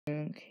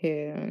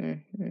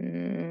Okay.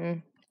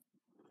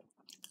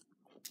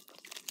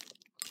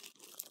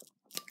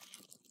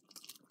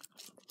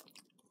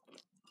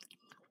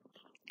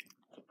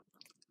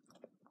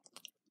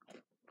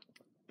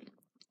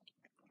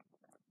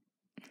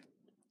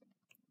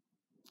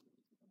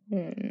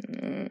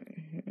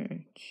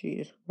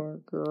 Jeez, poor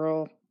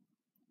girl.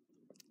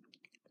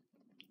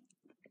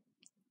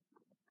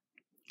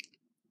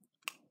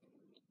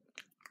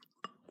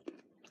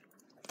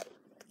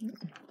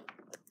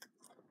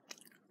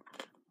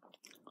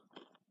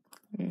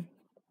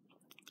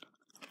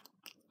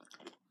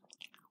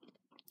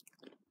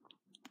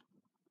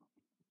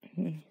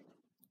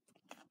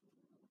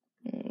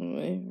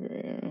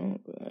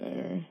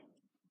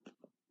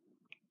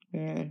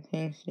 Yeah,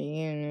 thanks to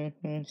you, no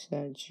thanks to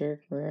that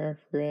jerk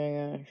referee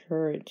got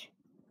hurt.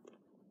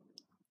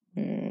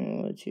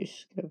 Let you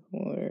skip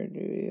water, do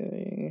you?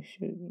 You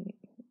should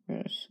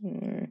rest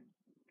somewhere.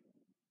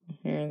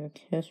 Here, the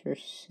test for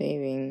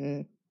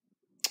saving.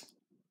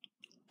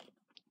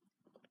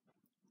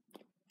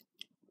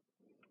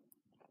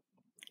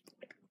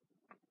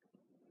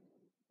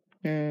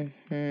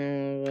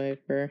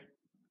 Viper.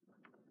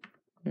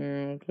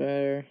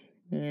 Better.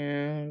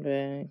 Yeah,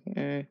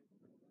 back.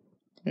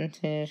 Since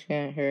I just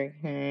got hurt,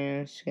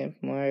 can I skip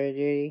water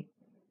duty?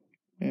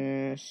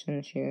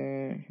 Since you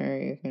got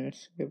hurt, you can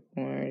skip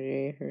water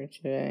duty for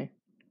today.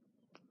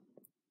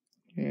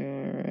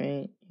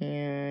 Alright, yeah,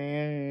 I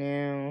am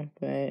now,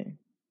 but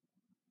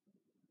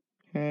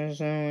I was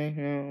only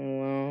not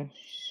well.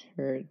 She's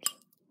hurt.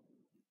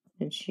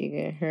 Did she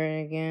get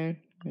hurt again?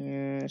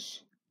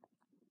 Yes.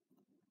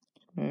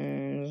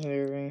 I'm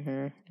observing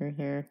her from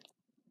here.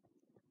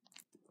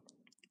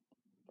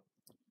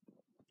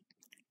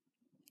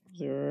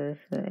 Observe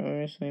her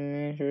obviously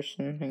measures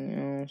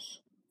something else.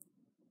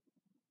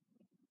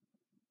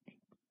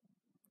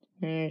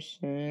 Are you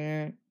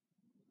seeing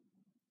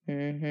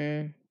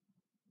that?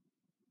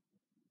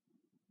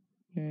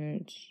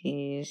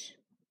 Jeez.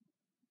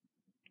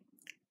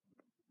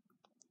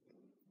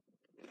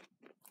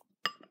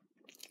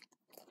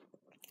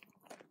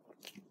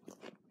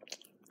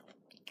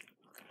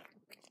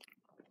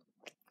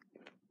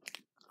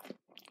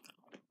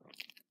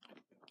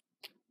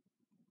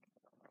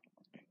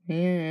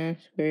 Yeah,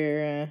 that's where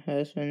your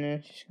husband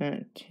is just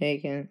got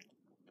taken.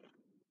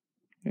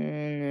 Oh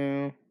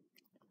no.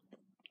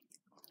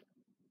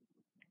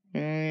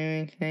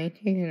 Can I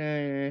take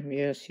another nap?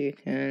 Yes, you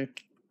can.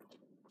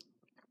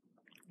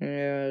 I'm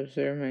gonna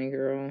observe my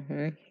girl.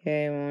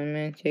 Okay, well, I'm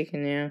gonna take a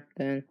nap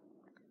then.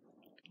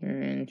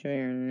 Enjoy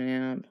your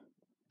nap.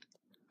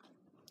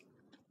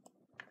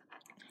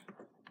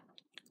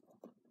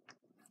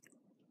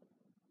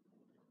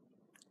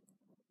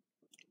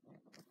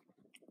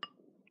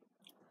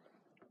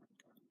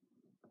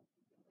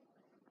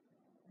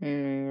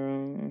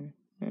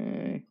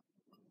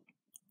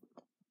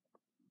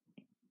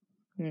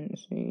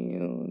 Let's see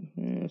you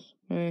this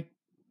way.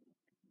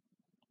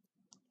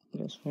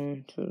 Just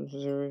want to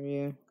observe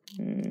you.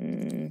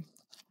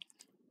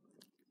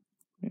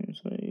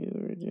 That's what you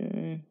were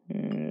doing.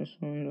 I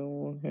just wanted to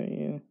look at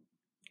you.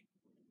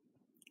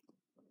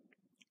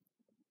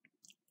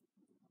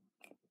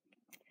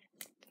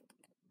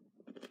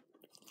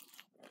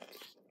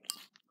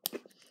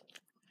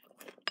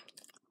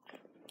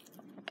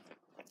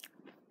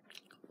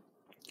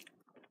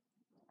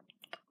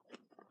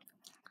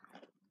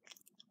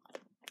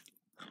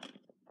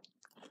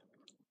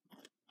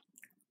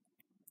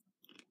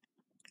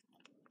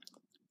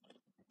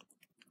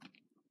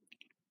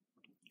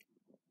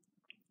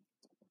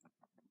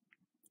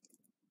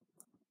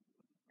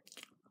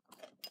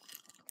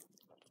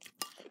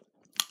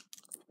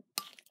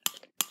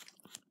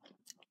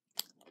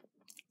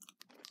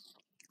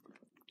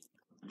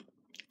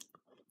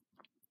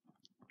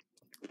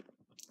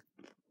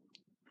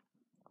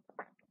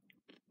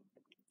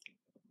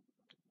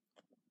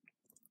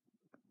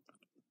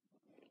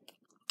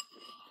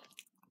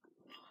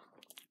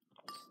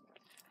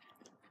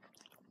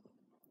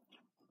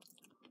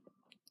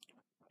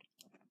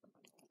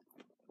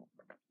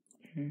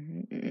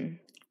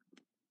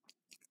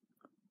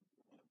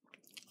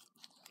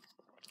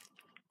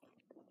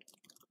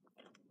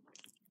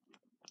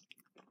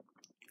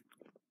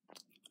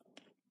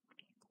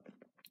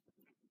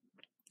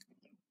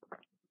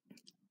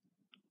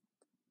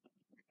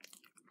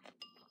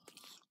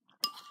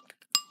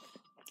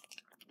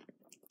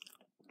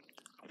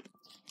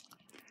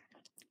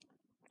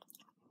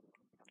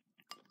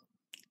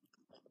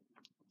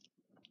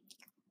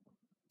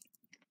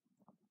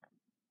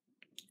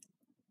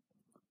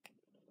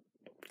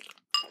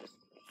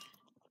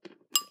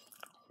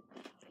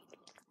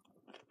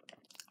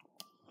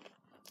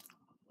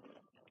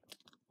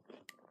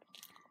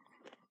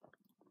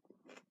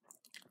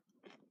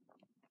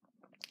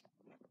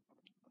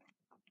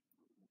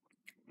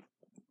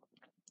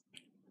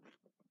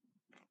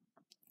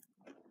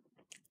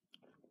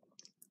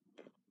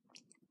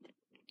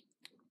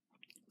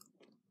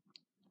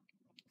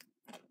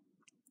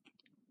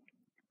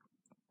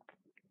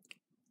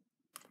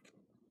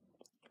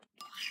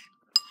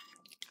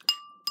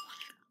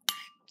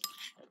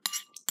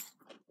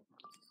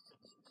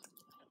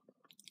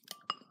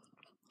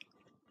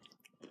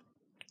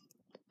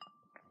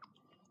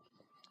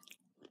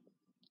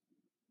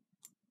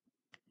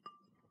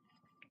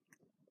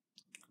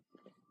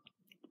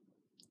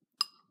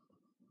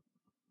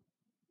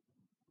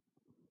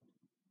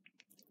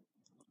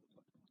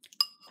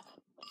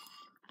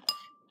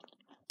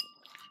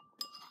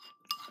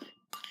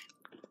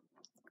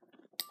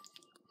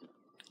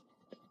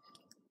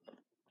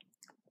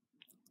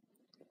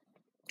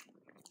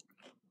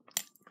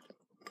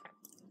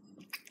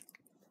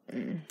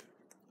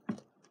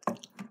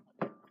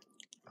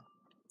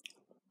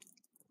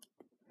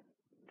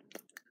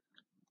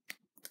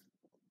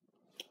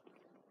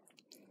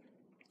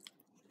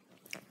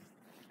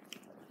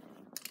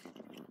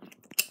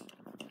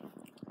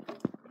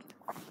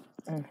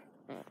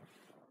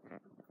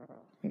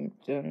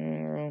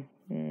 dinner.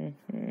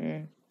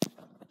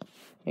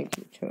 Take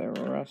you to the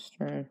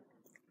restaurant.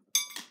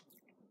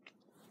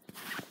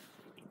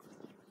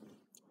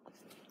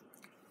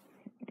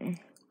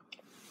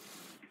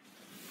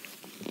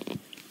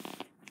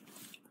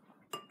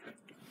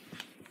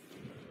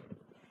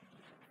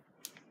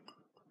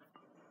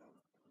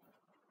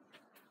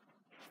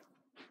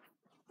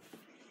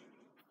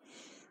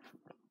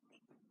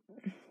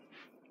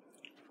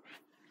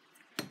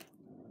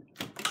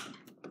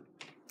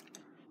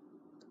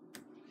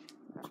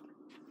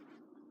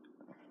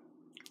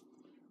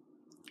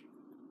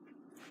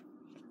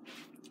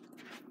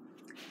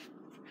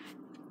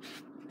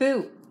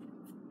 Boo!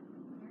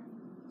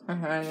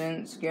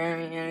 Didn't scare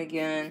me yet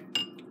again.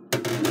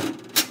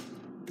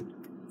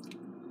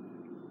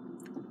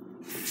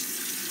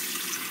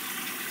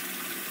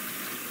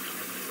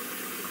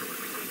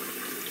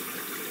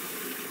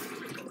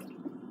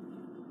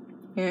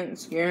 Can't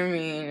scare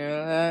me, you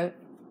know that?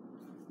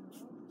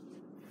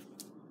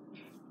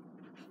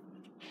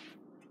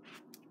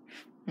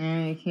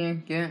 No, you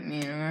can't get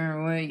me. No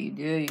matter what you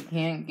do, you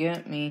can't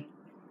get me.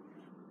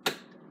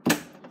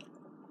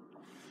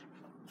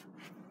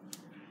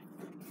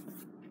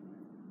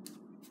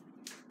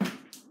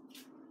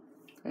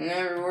 It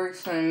never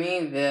works on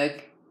me,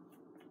 Vic.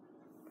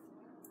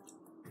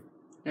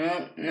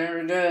 Nope,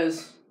 never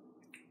does.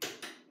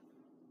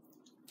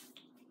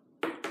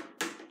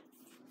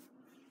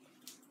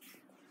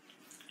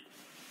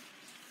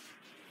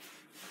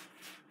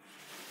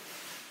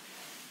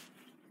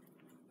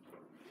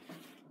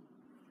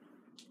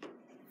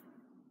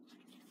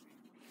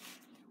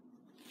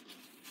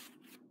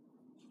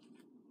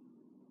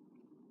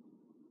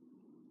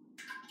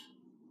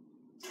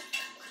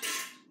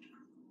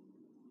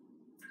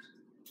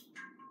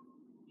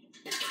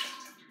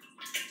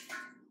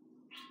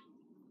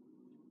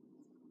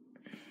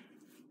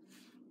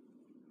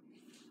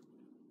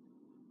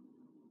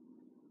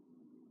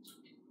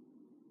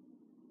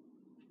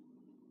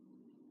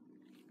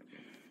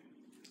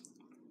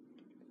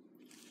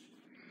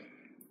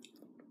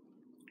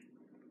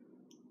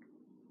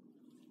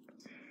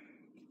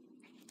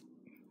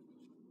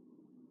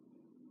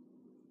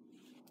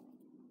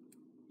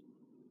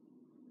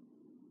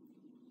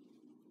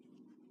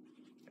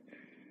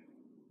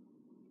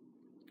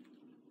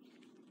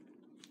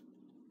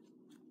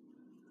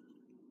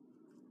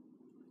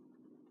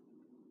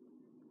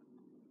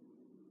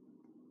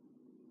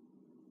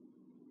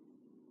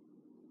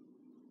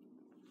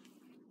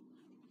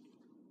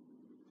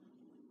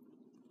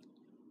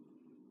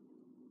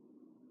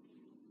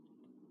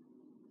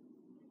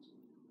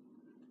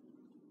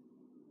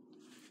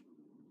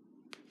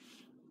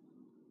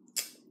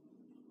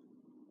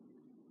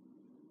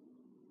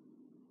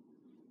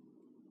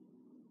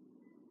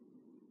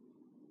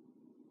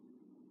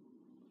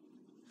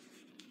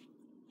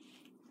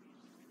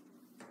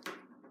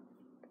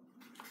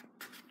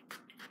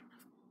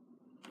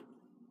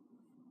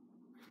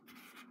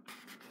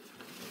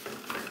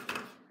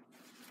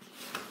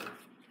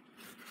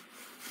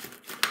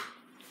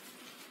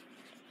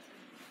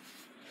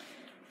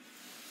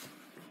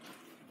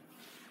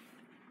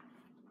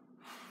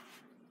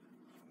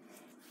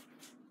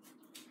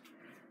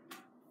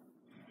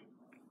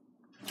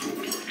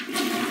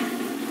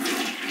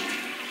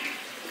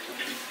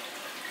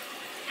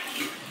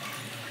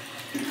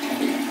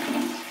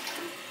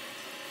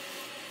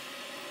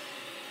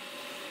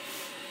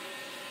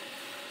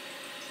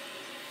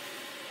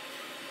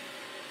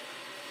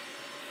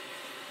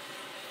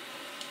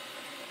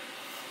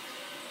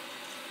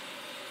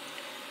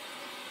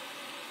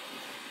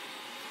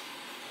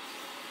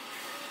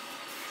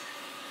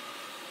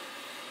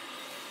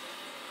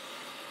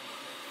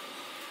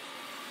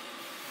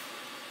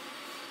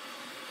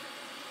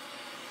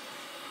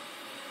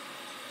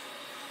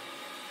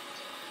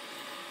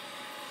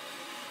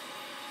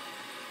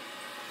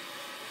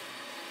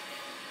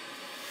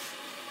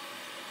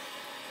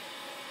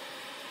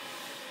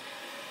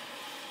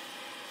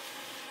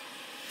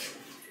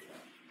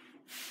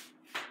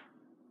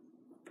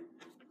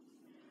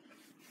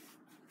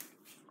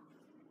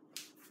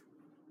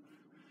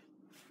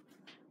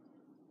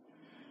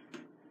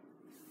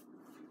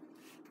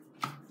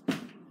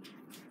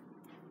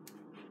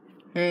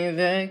 Hey,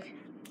 Vic.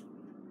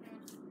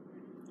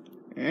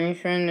 My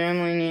friend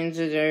Emily needs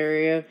a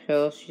diarrhea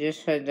pill. She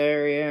just had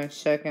diarrhea a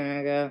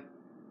second ago.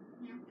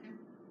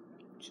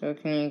 So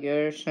can you get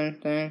her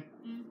something?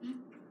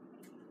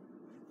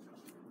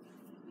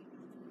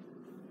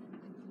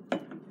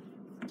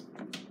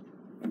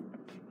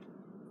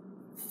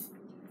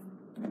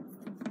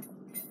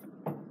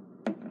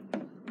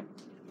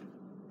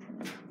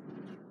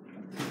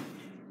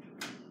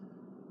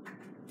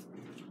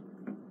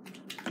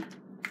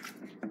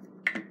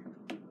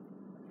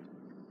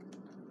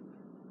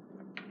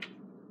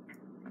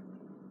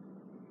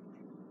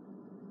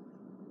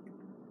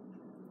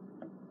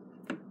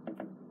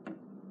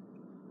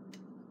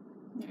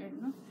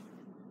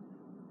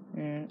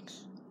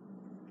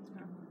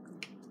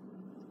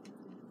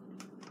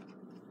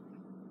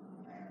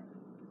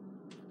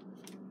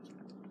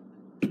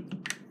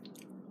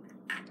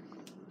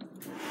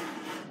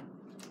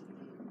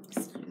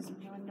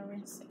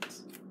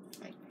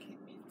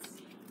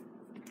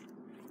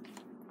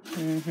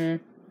 And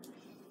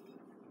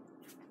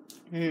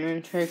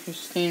then try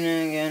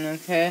Christina again,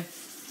 okay?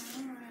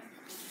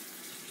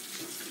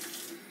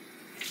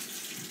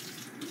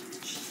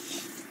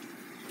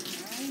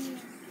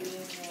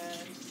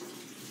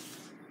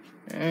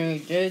 Oh,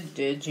 you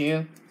did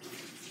you?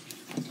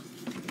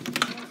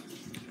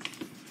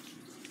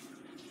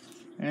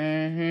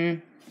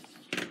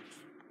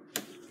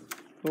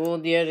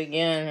 Fooled yet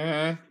again,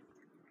 huh?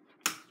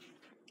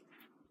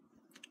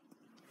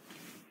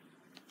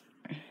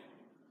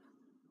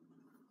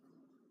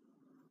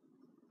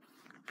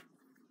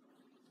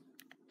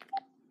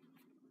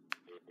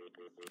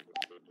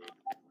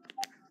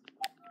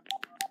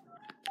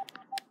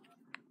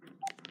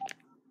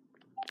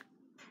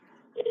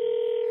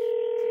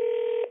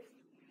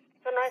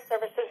 Sunrise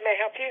Services, may I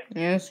help you?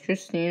 Is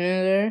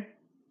Christina there?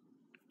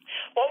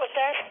 What was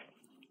that?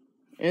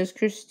 Is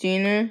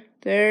Christina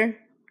there?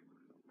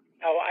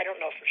 Oh, I don't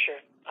know for sure.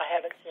 I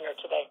haven't seen her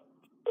today.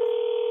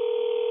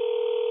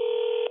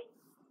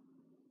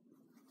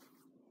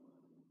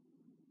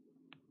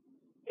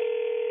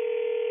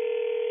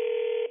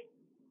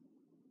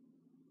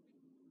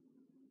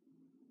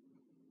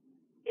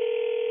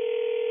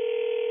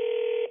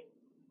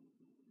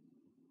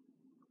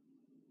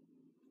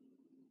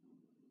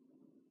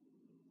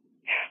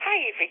 Hi,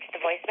 you've reached the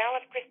voicemail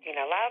of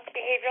Christina Louds,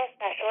 Behavioral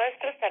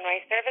Specialist with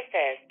Sunrise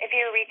Services. If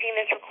you're reaching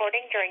this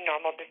recording during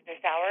normal business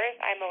hours,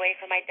 I'm away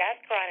from my desk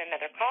or on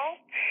another call.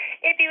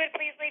 If you would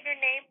please leave your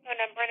name, phone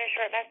number, and a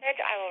short message,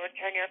 I will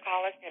return your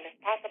call as soon as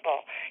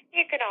possible.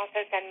 You can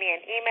also send me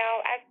an email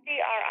at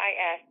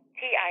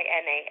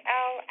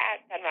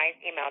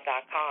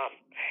CRISTINAL@sunriseemail.com.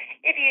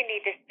 If you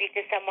need to speak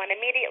to someone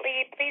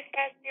immediately, please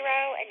press 0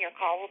 and your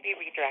call will be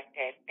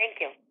redirected. Thank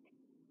you.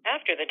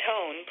 After the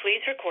tone,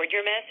 please record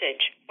your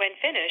message. When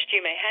finished,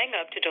 you may hang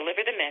up to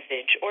deliver the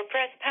message or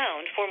press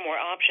pound for more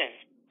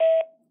options.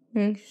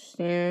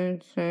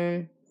 Understand,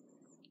 son.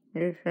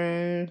 Your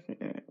friend,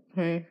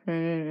 my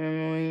friend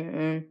Emily,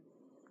 I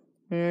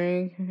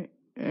know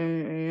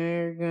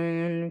you're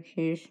going on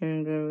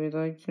vacation, but we'd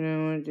like to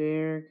know what day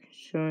you're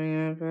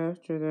showing up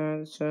after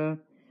that, so,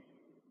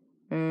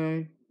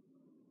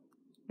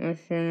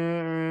 if you're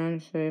not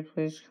around today,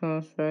 please call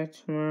us back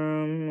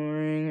tomorrow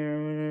morning or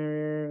whenever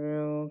you're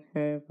available.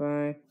 Okay,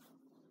 bye.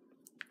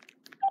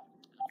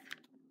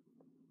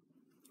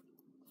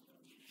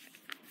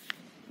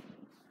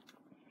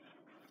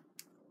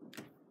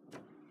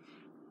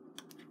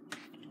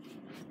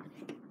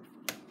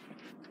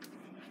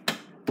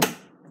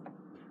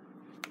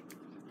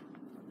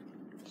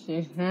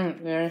 She's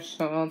not there,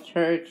 so I'll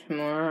try her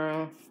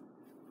tomorrow.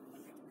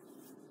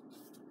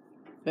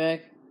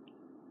 Beck?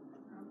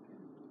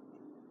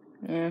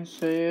 Yeah,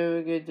 so you have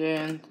a good day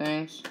and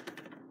thanks.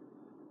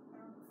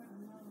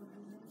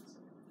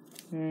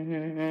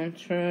 I'll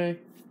try.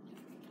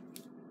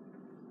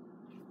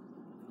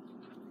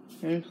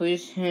 And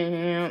please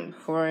hang out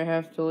before I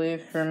have to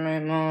leave for my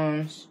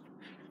mom's.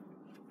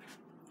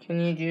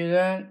 Can you do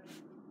that?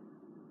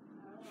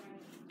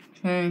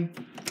 Okay.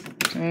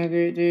 Have a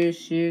great day.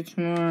 See you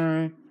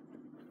tomorrow.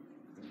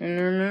 And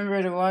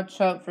remember to watch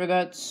out for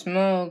that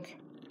smoke.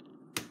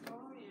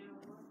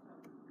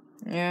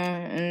 Yeah,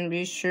 and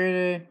be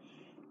sure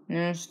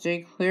to,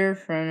 stay clear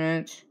from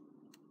it.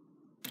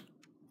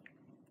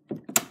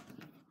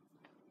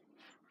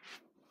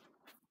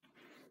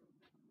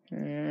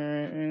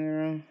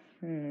 Alright,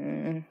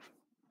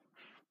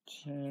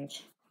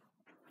 change.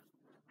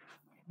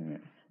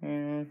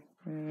 Okay.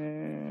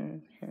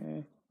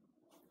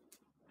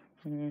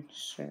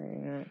 Sorry,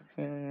 you're not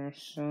feeling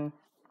yourself.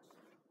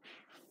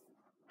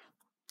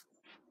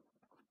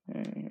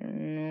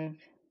 No.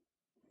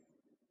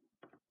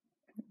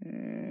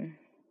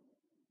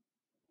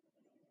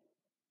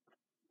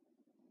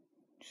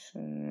 So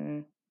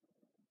now,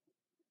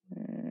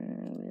 we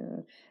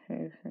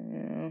okay for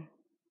now.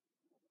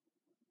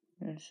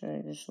 Should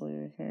I just leave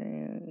it here?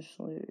 Yeah, just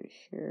leave it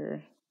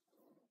here.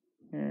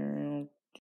 And